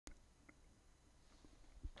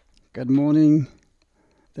Good morning.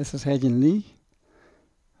 This is Hajin Lee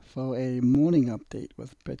for a morning update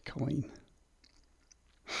with Bitcoin.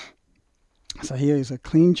 So here is a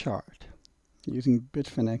clean chart using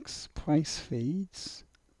Bitfinex price feeds.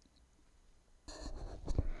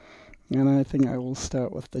 And I think I will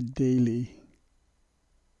start with the daily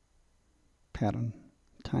pattern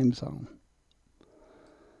time zone.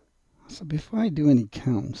 So before I do any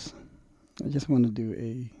counts, I just want to do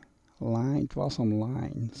a line, draw some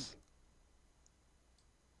lines.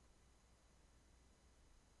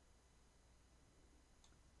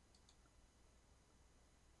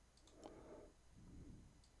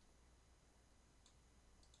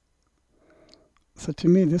 So to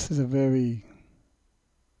me, this is a very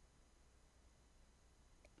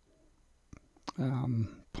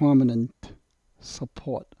prominent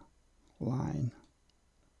support line.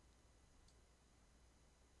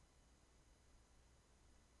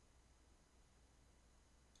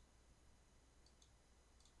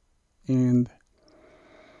 And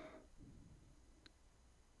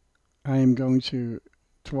I am going to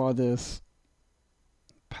draw this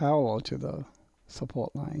parallel to the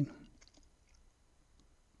support line.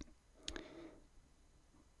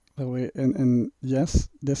 And yes,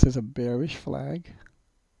 this is a bearish flag.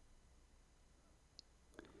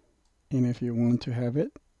 And if you want to have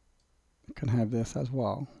it, you can have this as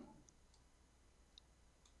well.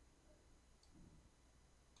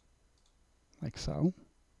 Like so.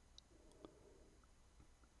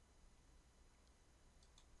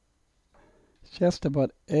 Just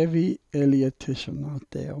about every Elliotician out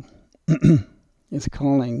there is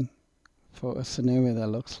calling for a scenario that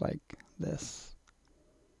looks like this.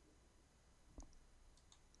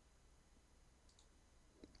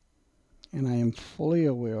 And I am fully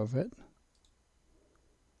aware of it.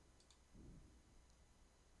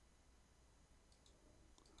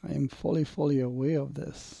 I am fully aware of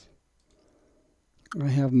this. I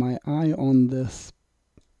have my eye on this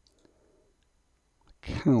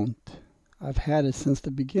count. I've had it since the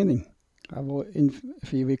beginning.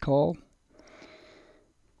 If you recall,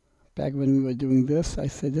 back when we were doing this, I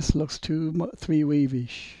said this looks too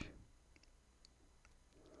three-wave-ish.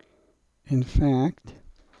 In fact,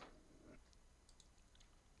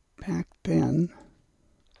 back then,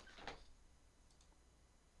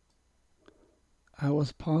 I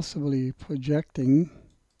was possibly projecting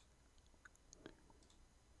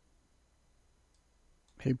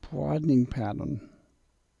a broadening pattern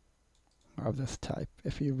of this type,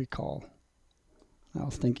 if you recall. I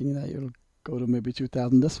was thinking that it'll go to maybe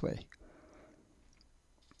 2000 this way.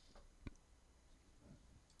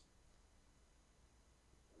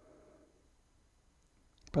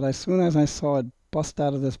 But as soon as I saw it bust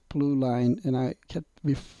out of this blue line, and I kept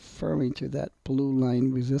referring to that blue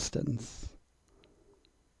line resistance,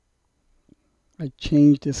 I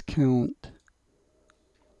changed this count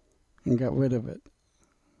and got rid of it.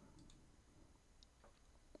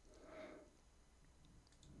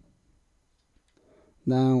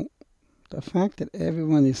 Now, the fact that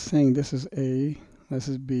everyone is saying this is A, this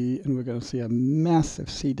is B, and we're going to see a massive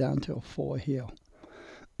C down to a 4 here.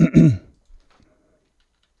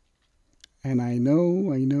 And I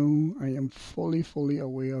am fully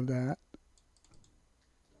aware of that.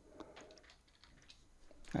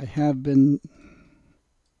 I have been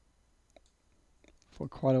for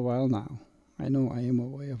quite a while now. I know I am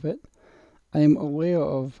aware of it. I am aware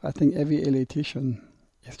of, I think every Elliotician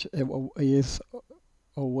is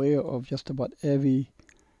aware of just about every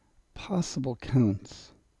possible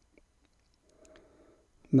counts.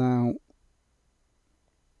 Now,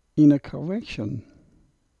 in a correction,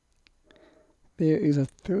 there is a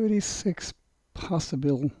 36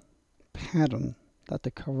 possible pattern that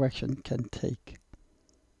the correction can take.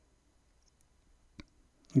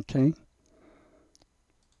 Okay?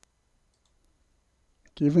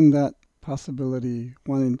 Given that possibility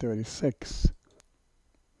 1 in 36,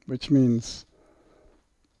 which means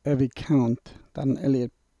every count that an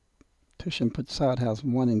Elliotician puts out has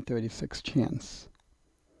 1 in 36 chance,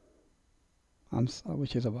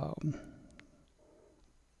 which is about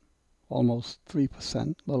almost 3%,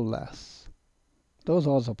 a little less. Those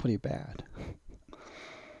odds are pretty bad.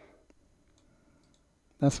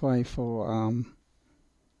 That's why for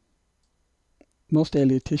most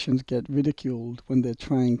Ellioticians get ridiculed when they're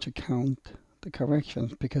trying to count the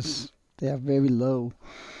corrections because they have very low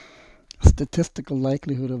statistical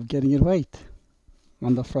likelihood of getting it right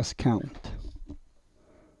on the first count.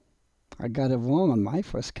 I got it wrong on my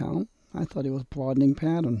first count. I thought it was broadening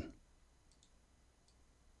pattern.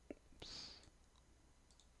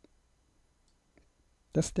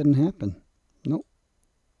 This didn't happen. Nope.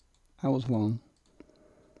 I was wrong.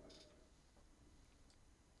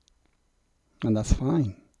 and that's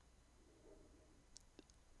fine.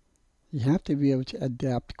 You have to be able to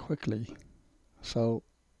adapt quickly. So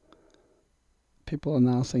people are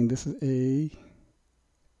now saying this is A,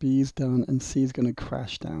 B is down, and C is going to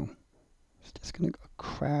crash down. It's just going to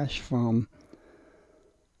crash from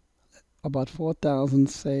about 4,000,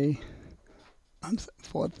 say,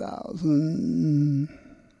 4,000,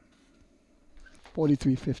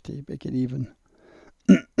 43.50, make it even.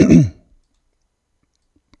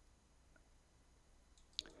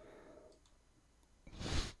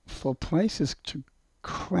 For prices to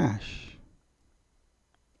crash,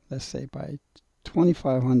 let's say by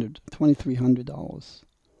 $2,500, $2,300,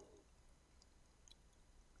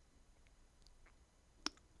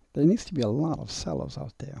 there needs to be a lot of sellers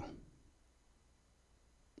out there.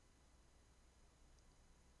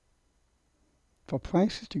 For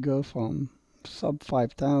prices to go from sub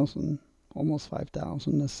 5,000, almost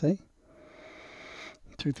 5,000, let's say,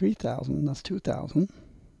 to 3,000, that's 2,000.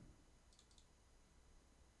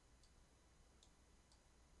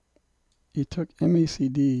 It took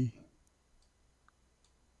MACD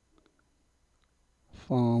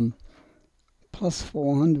from plus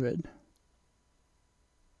 400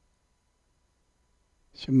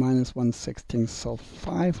 to minus 116, so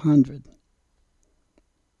 500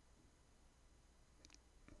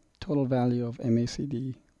 total value of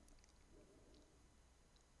MACD.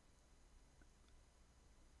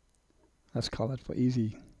 Let's call it for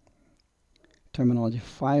easy terminology,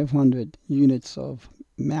 500 units of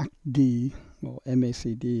MACD, or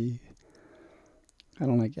MACD. I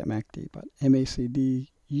don't like MACD, but MACD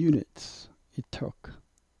units it took.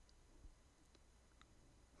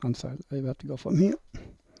 I'm sorry, I have to go from here.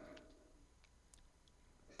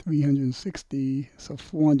 360, so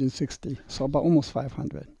 460, so about almost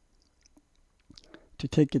 500 to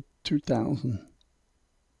take it 2,000.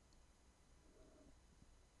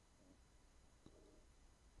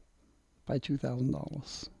 By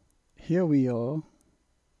 $2,000. Here we are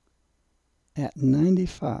at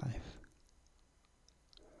 95.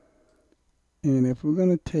 And if we're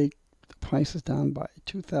going to take the prices down by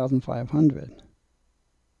 2,500,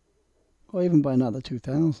 or even by another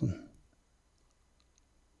 2,000,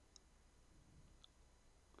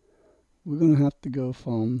 we're going to have to go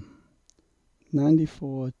from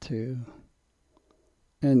 94 to,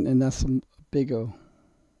 and that's a bigger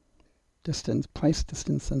distance, price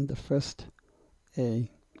distance than the first A.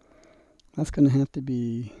 That's going to have to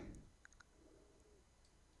be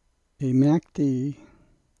a MACD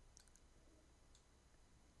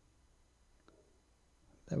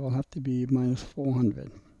that will have to be minus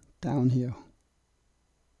 400 down here.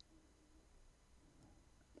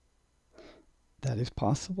 That is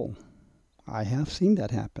possible. I have seen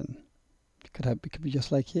that happen. It could be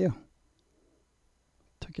just like here.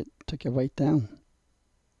 Took it right down.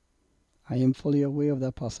 I am fully aware of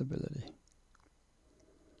that possibility.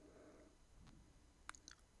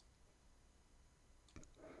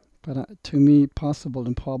 But to me, possible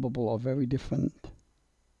and probable are very different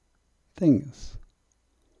things.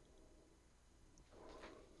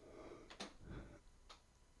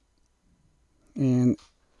 And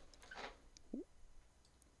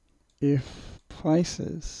if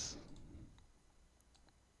prices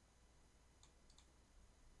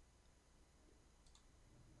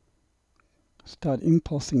start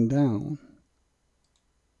impulsing down,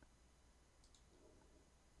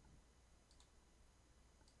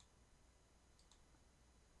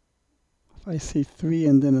 if I see 3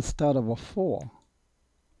 and then a start of a 4,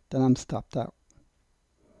 then I'm stopped out.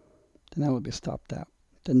 Then I will be stopped out.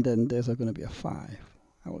 Then there's going to be a 5.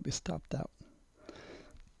 I will be stopped out.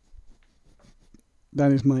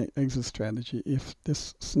 That is my exit strategy if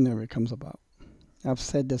this scenario comes about. I've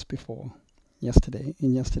said this before, yesterday,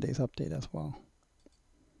 in yesterday's update as well.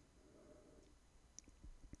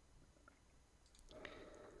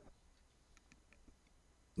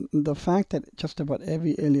 The fact that just about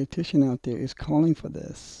every electrician out there is calling for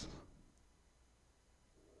this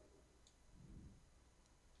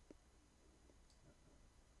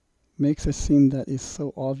makes it seem that it's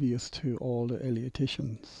so obvious to all the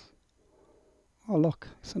electricians. Oh look,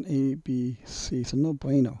 it's an A, B, C, it's a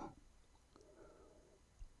no-brainer.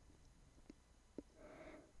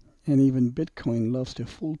 And even Bitcoin loves to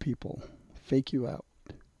fool people, fake you out.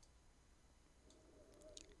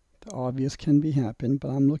 The obvious can be happen, but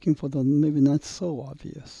I'm looking for the maybe not so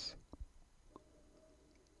obvious.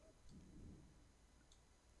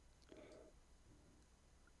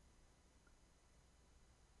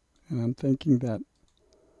 And I'm thinking that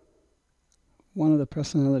one of the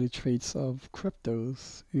personality traits of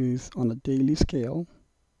cryptos is on a daily scale.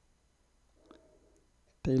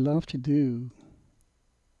 They love to do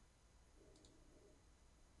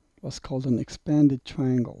what's called an expanded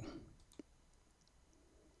triangle.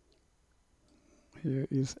 Here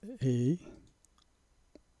is A,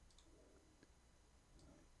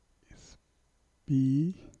 is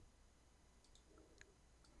B,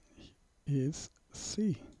 is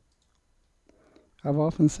C. I've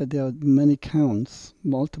often said there are many counts,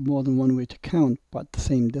 more than one way to count, but the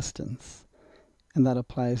same distance. And that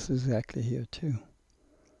applies exactly here too.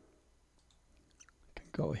 I can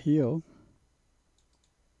go here,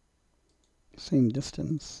 same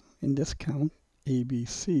distance in this count, A, B,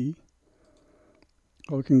 C.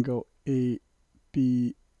 Or we can go A,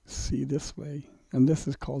 B, C this way. And this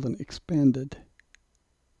is called an expanded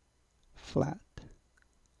flat.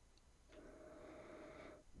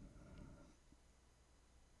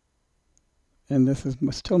 And this is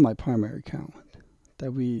still my primary count.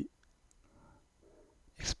 That we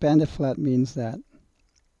expanded flat means that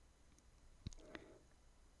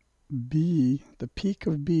B, the peak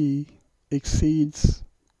of B, exceeds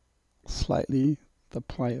slightly the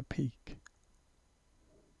prior peak.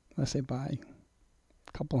 Let's say by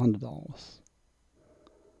a couple $100.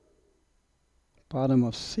 Bottom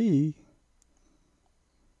of C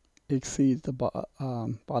exceeds the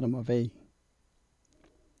bottom of A.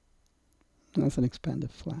 That's an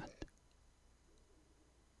expanded flat.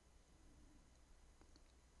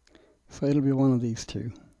 So it'll be one of these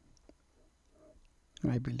two,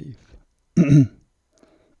 I believe.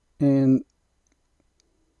 And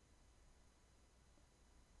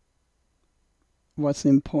what's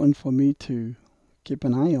important for me to keep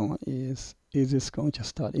an eye on is this going to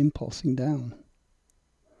start impulsing down?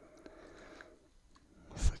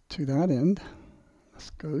 So to that end, let's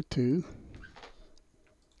go to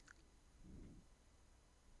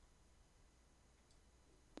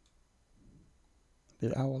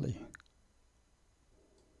the hourly.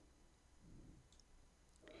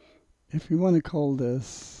 If you want to call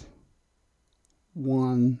this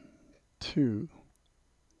 1, 2,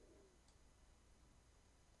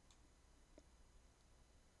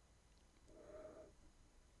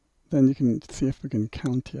 then you can see if we can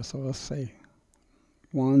count here. So let's say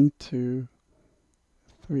 1, 2,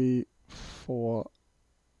 3, 4.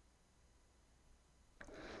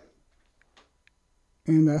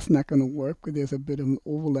 And that's not going to work because there's a bit of an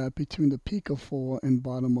overlap between the peak of 4 and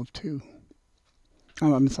bottom of 2.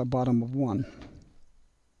 I'm sorry, bottom of 1.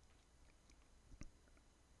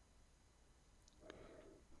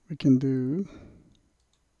 We can do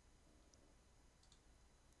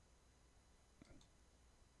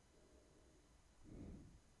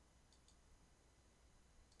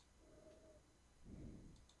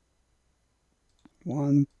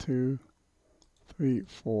one, 2, 3,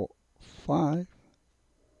 4, 5.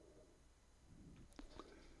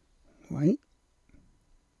 Right?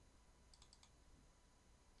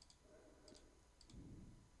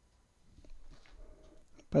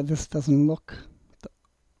 But this doesn't look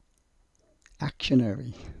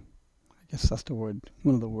actionary. I guess that's the word,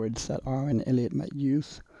 one of the words that R and Eliot might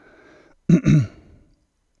use.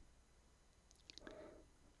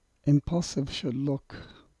 Impulsive should look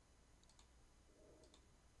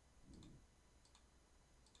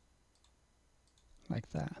like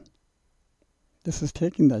that. This is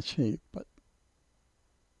taking that shape, but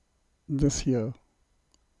this here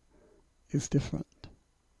is different.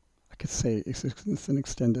 I could say it's an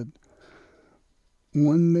extended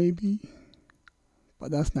 1 maybe, but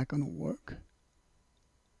that's not going to work.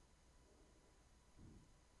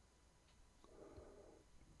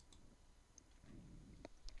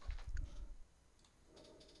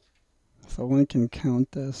 So one can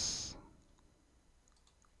count this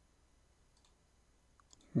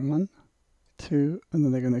 1, 2, and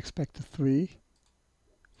then they're going to expect a 3,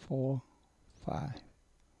 4, 5,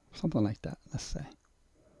 something like that, let's say.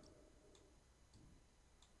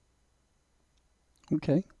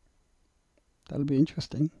 Okay, that'll be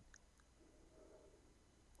interesting.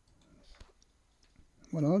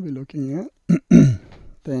 What I'll be looking at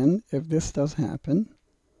then, if this does happen,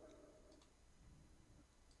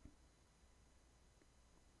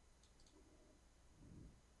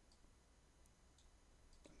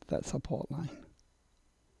 that support line.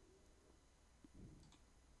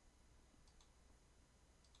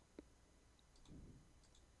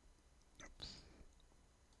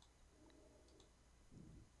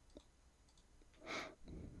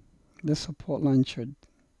 This support line should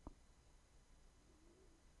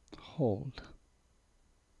hold.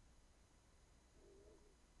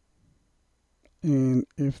 And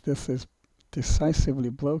if this is decisively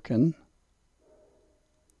broken,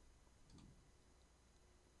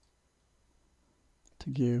 to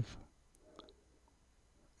give,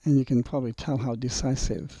 and you can probably tell how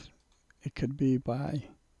decisive it could be by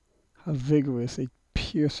how vigorous it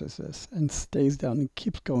pierces this and stays down and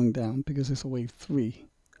keeps going down because it's a wave 3.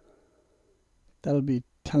 That'll be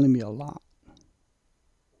telling me a lot.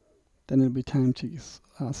 Then it'll be time to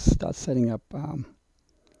start setting up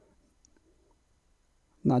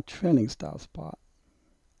not trailing stop spot,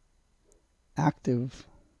 active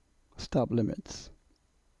stop limits.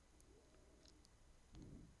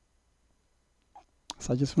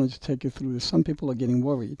 So I just wanted to take you through this. Some people are getting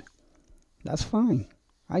worried. That's fine.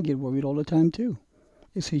 I get worried all the time too.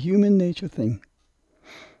 It's a human nature thing.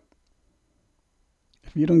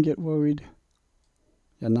 If you don't get worried,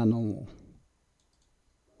 you're not normal.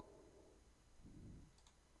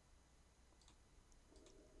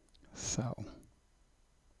 So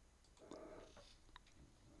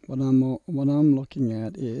what I'm looking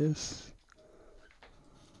at is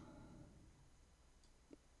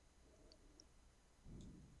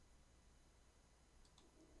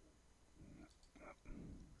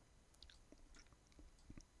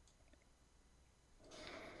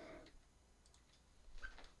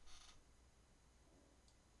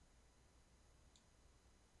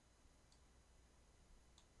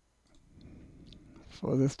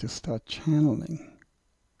for this to start channeling.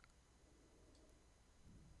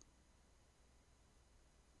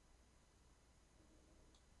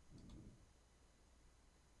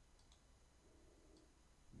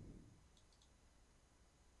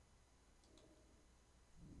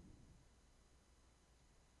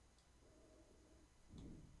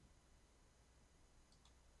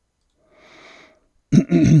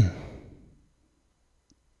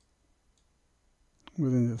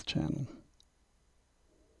 Within this channel.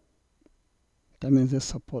 That means this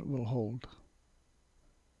support will hold.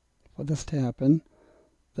 For this to happen,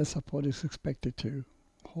 this support is expected to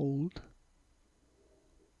hold.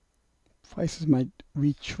 Prices might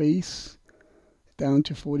retrace down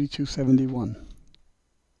to 42.71.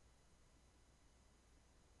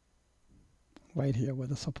 Right here where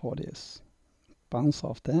the support is. Bounce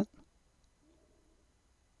off that.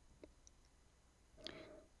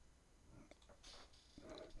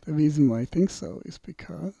 The reason why I think so is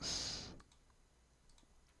because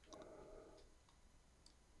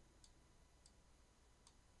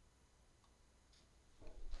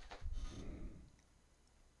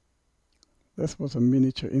this was a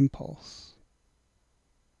miniature impulse.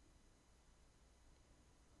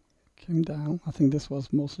 Came down. I think this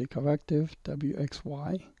was mostly corrective,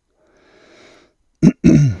 WXY.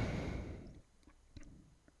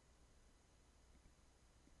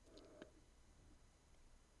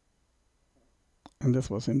 And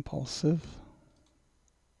this was impulsive.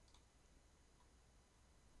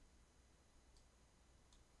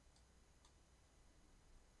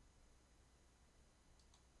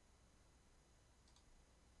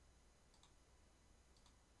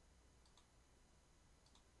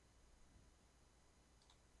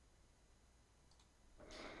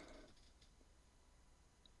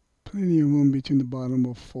 Plenty of room between the bottom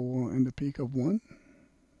of 4 and the peak of 1.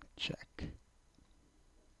 Check.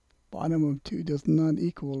 Bottom of 2 does not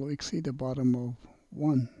equal or exceed the bottom of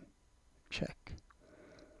 1. Check.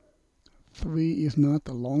 3 is not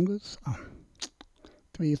the longest.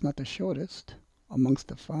 3 is not the shortest amongst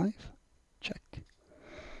the 5. Check.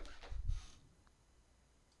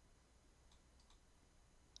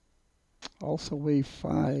 Also wave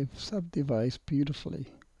 5 subdivides beautifully.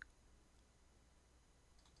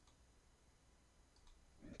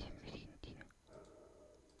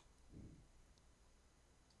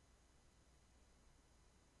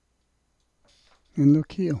 And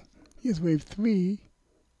look here, here's wave 3,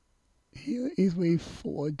 here is wave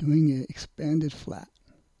 4 doing an expanded flat.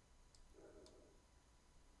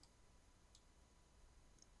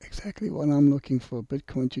 Exactly what I'm looking for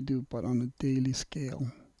Bitcoin to do, but on a daily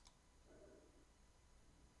scale.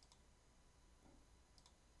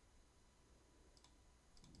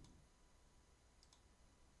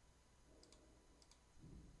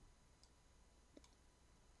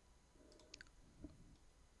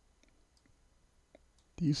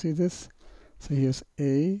 Do you see this? So here's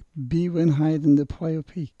A, B went higher than the prior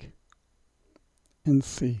peak, and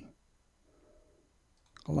C.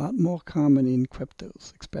 A lot more common in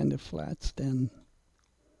cryptos, expanded flats, than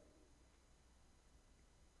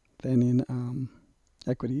in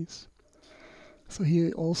equities. So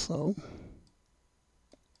here also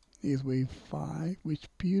is wave 5, which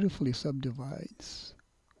beautifully subdivides.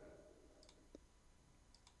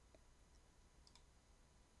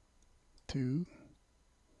 2,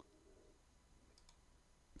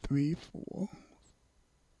 3, 4,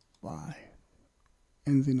 5,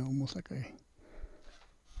 ends in almost like a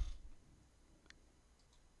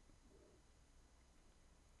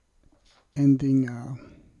ending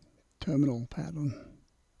terminal pattern.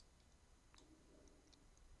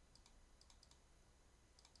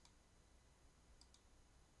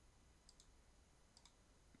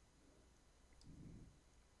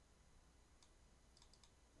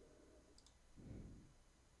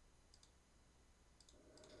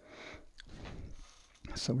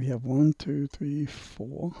 So we have 1, 2, 3,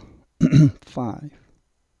 4, 5.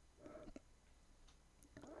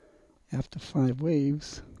 After 5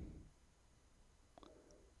 waves,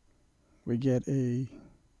 we get a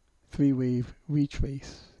 3-wave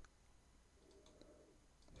retrace.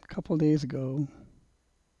 A couple days ago,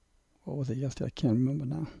 or was it yesterday? I can't remember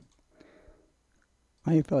now.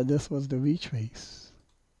 I thought this was the retrace.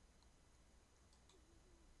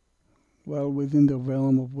 Well, within the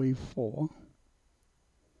realm of wave 4.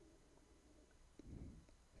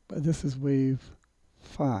 But this is wave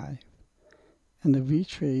 5. And the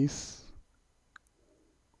retrace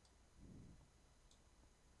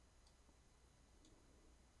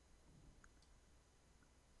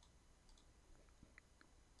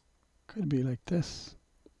could be like this.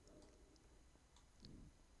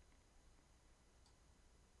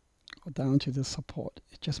 Or down to the support.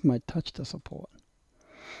 It just might touch the support.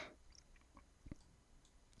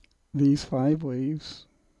 These 5 waves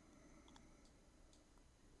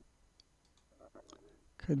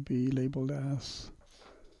could be labeled as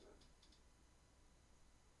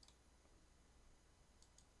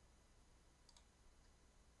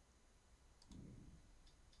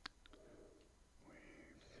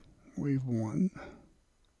wave 1,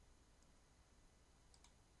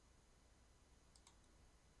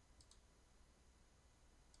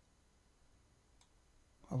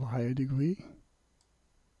 of a higher degree.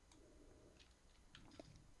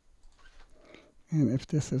 And if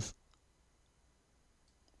this is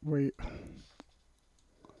wave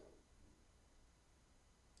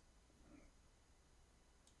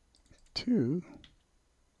 2,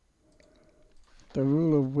 the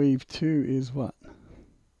rule of wave 2 is what?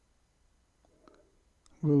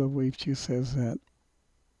 Rule of wave 2 says that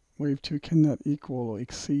wave 2 cannot equal or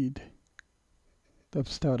exceed the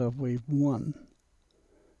start of wave 1.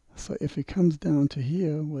 So if it comes down to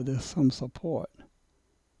here where there's some support,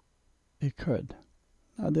 it could.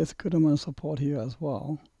 Now there's a good amount of support here as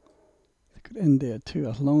well. It could end there too,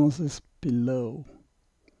 as long as it's below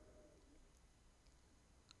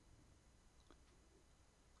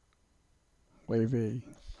wave A.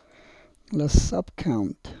 Let's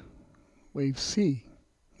subcount wave C.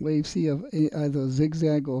 Wave C of either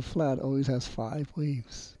zigzag or flat always has 5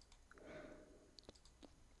 waves.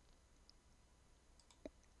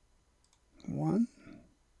 1,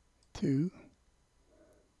 2,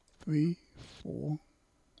 3, 4,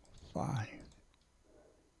 5.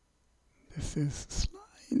 This is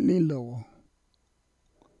slightly lower.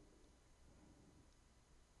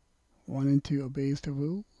 1 and 2 obeys the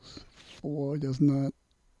rules. 4 does not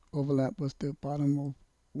overlap with the bottom of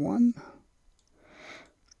 1.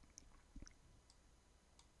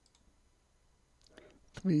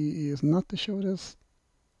 3 is not the shortest,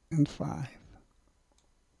 and 5.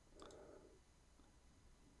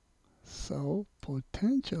 So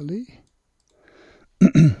potentially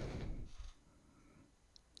it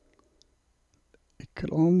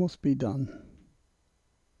could almost be done.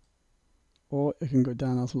 Or it can go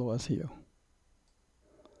down as low as here.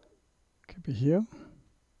 Could be here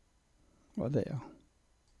or there.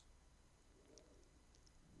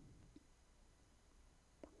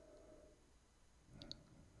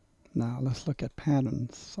 Now let's look at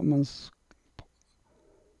patterns. Someone's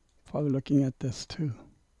probably looking at this too.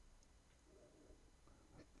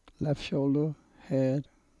 Left shoulder, head,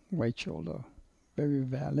 right shoulder. Very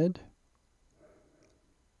valid.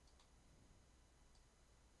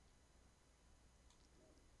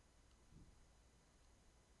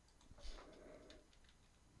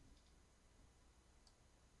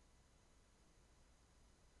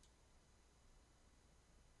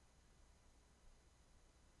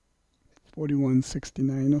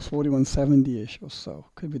 $41.69 or $41.70-ish or so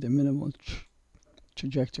could be the minimal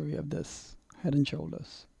trajectory of this head and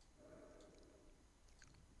shoulders.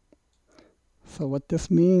 So what this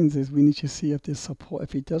means is we need to see if there's support.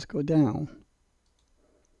 If it does go down,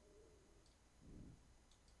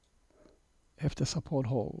 if the support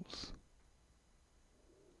holds.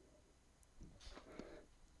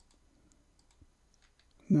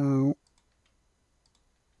 Now,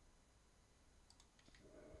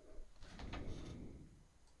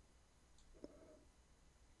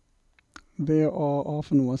 there are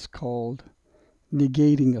often what's called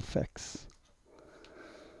negating effects,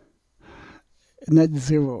 net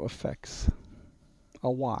zero effects, a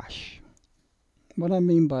wash. What I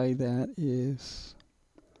mean by that is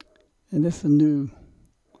And this is a new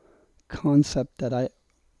concept that I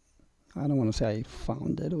don't want to say I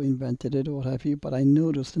found it or invented it or what have you, but I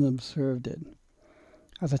noticed and observed it.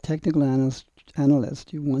 As a technical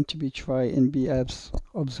analyst, you want to try and be as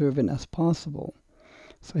observant as possible.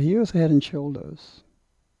 So here's Head and Shoulders.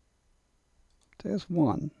 There's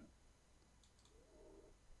one.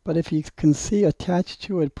 But if you can see attached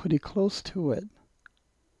to it, pretty close to it,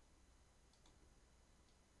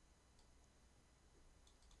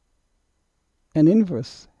 an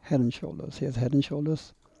inverse Head and Shoulders. Here's Head and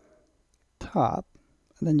Shoulders top,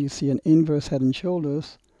 and then you see an inverse Head and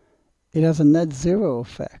Shoulders. It has a net zero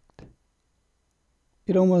effect.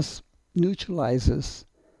 It almost neutralizes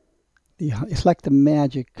it's like the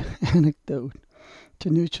magic anecdote to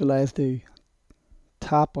neutralize the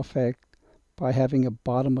top effect by having a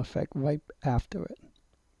bottom effect right after it.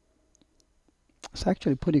 It's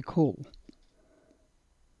actually pretty cool.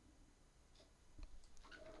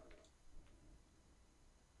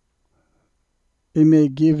 It may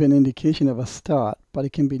give an indication of a start, but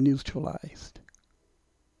it can be neutralized.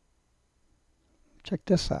 Check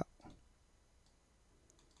this out.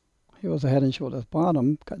 Here was a Head and Shoulders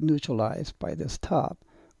bottom, got neutralized by this top,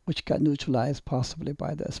 which got neutralized possibly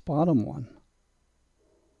by this bottom one.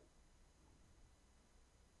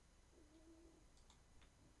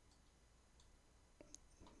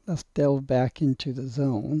 Let's delve back into the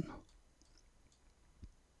zone.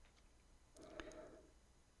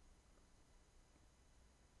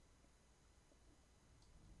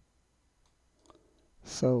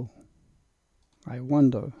 So I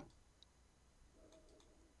wonder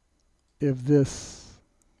if this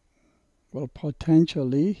will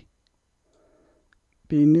potentially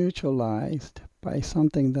be neutralized by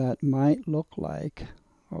something that might look like,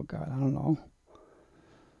 oh God, I don't know.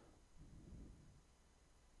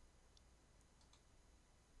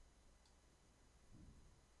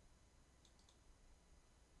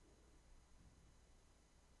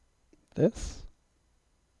 This,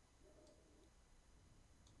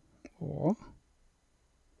 or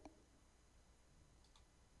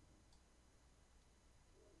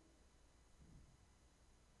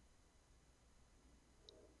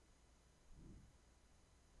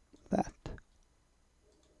that.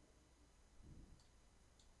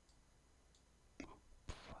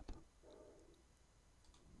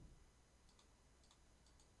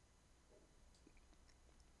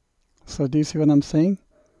 So do you see what I'm saying?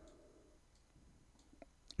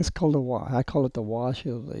 It's called a wash. I call it the wash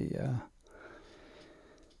of the.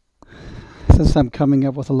 Since I'm coming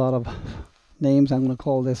up with a lot of names, I'm going to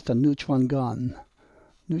call this the neutron gun,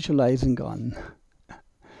 neutralizing gun,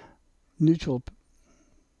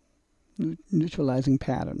 neutralizing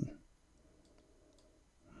pattern.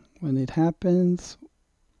 When it happens,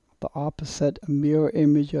 the opposite, a mirror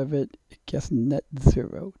image of it, it gets net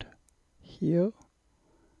zeroed. Here,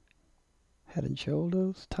 Head and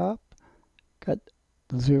Shoulders top, got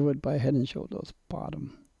zeroed by Head and Shoulders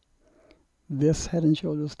bottom. This Head and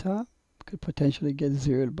Shoulders top could potentially get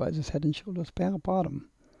zeroed by this Head and Shoulders bottom.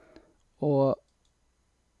 Or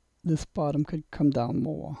this bottom could come down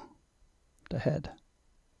more, the head.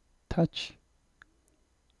 Touch,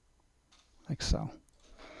 like so.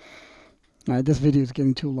 Alright, this video is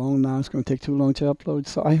getting too long now. It's going to take too long to upload.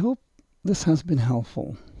 So I hope this has been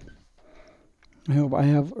helpful. I hope I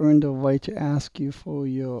have earned the right to ask you for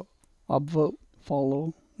your upvote,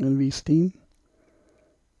 follow, and re-steam.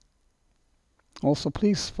 Also,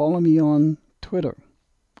 please follow me on Twitter,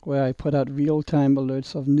 where I put out real-time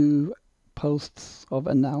alerts of new posts of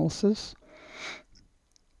analysis.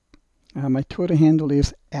 My Twitter handle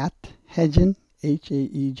is @Hedgin,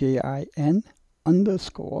 HAEJIN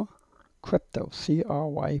 _ crypto,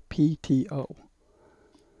 CRYPTO.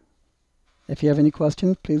 If you have any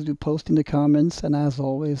questions, please do post in the comments. And as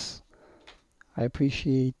always, I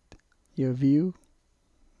appreciate your view,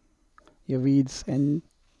 your reads, and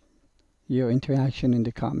your interaction in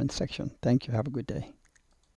the comments section. Thank you. Have a good day.